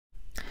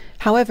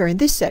However, in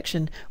this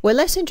section, we're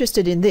less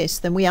interested in this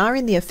than we are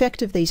in the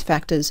effect of these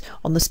factors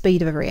on the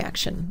speed of a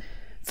reaction.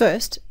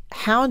 First,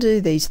 how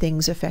do these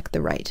things affect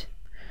the rate?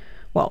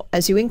 Well,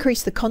 as you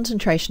increase the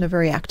concentration of a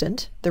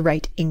reactant, the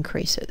rate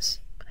increases.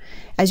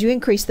 As you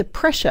increase the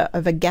pressure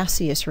of a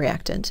gaseous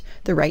reactant,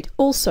 the rate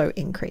also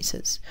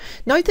increases.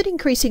 Note that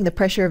increasing the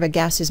pressure of a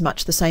gas is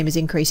much the same as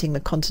increasing the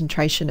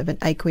concentration of an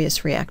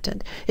aqueous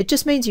reactant. It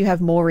just means you have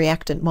more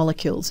reactant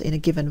molecules in a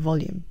given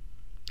volume.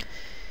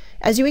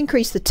 As you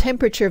increase the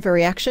temperature of a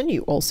reaction,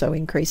 you also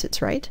increase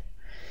its rate.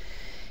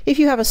 If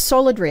you have a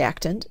solid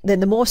reactant, then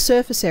the more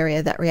surface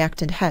area that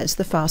reactant has,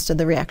 the faster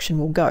the reaction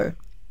will go.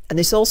 And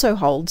this also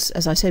holds,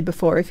 as I said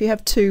before, if you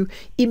have two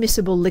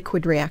immiscible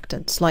liquid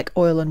reactants like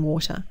oil and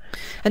water.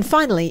 And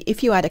finally,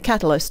 if you add a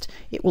catalyst,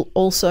 it will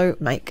also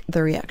make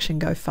the reaction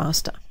go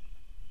faster.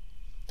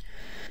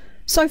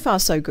 So far,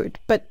 so good.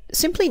 But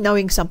simply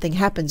knowing something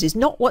happens is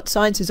not what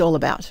science is all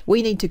about.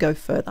 We need to go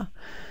further.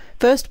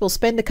 First, we'll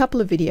spend a couple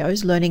of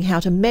videos learning how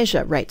to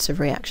measure rates of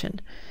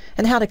reaction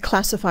and how to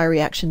classify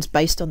reactions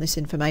based on this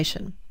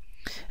information.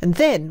 And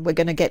then we're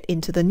going to get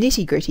into the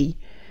nitty-gritty.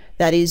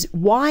 That is,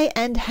 why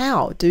and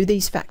how do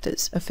these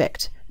factors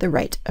affect the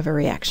rate of a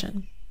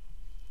reaction?